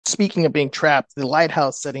speaking of being trapped, the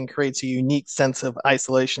lighthouse setting creates a unique sense of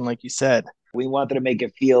isolation, like you said. We wanted to make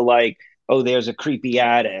it feel like, oh, there's a creepy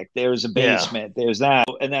attic, there's a Yeah. basement, there's that.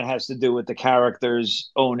 And that has to do with the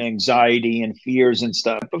characters' own anxiety and fears and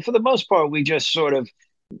stuff. But for the most part, we just sort of,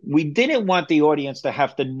 we didn't want the audience to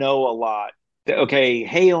have to know a lot. Okay,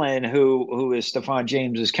 Halen, who is Stefan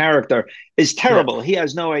James's character, is Yeah. terrible. He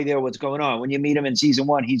has no idea what's going on. When you meet him in season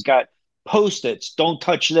one, he's got post-its, don't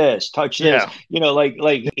touch this, touch this. Yeah.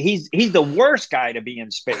 Like he's the worst guy to be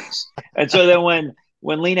in space. And so then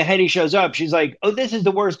when Lena Headey shows up, she's like, "Oh, this is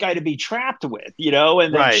the worst guy to be trapped with," and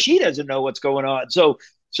then Right. she doesn't know what's going on. So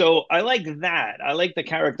I like that. I like the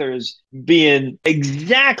characters being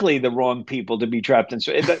exactly the wrong people to be trapped in.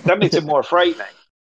 So that makes it more frightening.